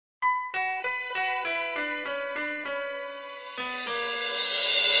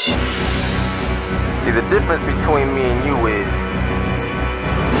See, the difference between me and you is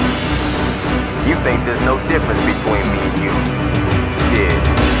you think there's no difference between me and you. Shit.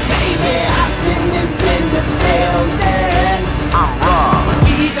 Baby, Hudson is in the building. I'm wrong.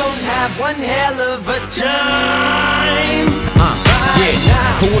 We gon' have one hell of a time.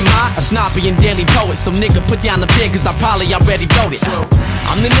 Yeah, who am I? A snobby and daily poet. So nigga, put down the pen, cause I probably already wrote it.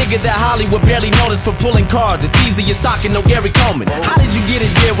 I'm the nigga that Hollywood barely noticed for pulling cards. It's easy as socking, no Gary Coleman. How did you get it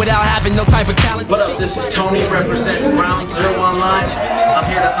there without having no type of talent? What up, this is Tony representing Ground Zero Online. I'm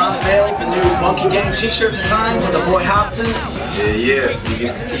here to unveil the new Munky Gang t-shirt design with the boy Hobson. Yeah, you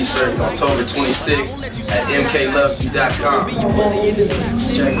get the t-shirts October 26th at mklovetee.com.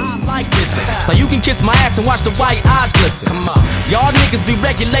 Like this, so you can kiss my ass and watch the white eyes glisten. Come on, y'all niggas be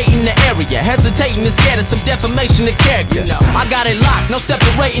regulating the area, hesitating and scared of some defamation of character. I got it locked, no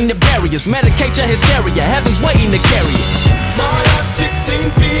separating the barriers. Medicate your hysteria, heaven's waiting to carry it.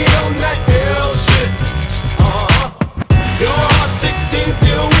 16 feet on that hill.